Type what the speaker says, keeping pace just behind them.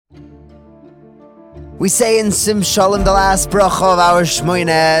We say in Sim Shalom, the last bracha of our Shmoyne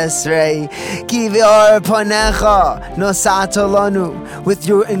Esrei, Ki v'or panecha nosata lanu. With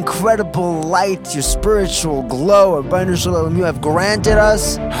your incredible light, your spiritual glow, Rabbeinu Shalom, you have granted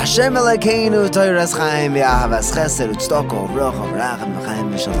us Hashem Elokeinu Toras Chaim v'ahavas chesed u'tzedakah v'rocha v'racham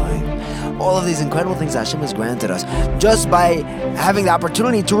v'chaim v'shalayim. All of these incredible things Hashem has granted us just by having the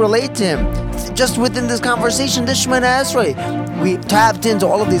opportunity to relate to Him. Just within this conversation, this Shmoyne Esrei, we tapped into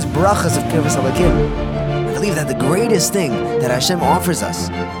all of these brachas of Kirvas Elokim. I believe that the greatest thing that Hashem offers us,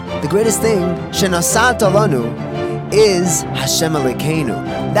 the greatest thing, Shenasata Lanu, is Hashem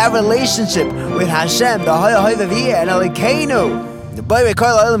Elokeinu. That relationship with Hashem, the Hoya Hoya V'Yeh and Elokeinu, the Boy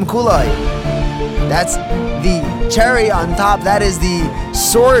Rekoil Olam Kulai. That's the cherry on top. That is the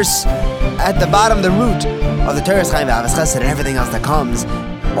source at the bottom, the root of the Toras Chaim V'Ahavas Chesed and everything else that comes,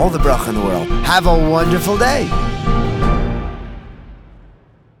 all the bracha in the world. Have a wonderful day.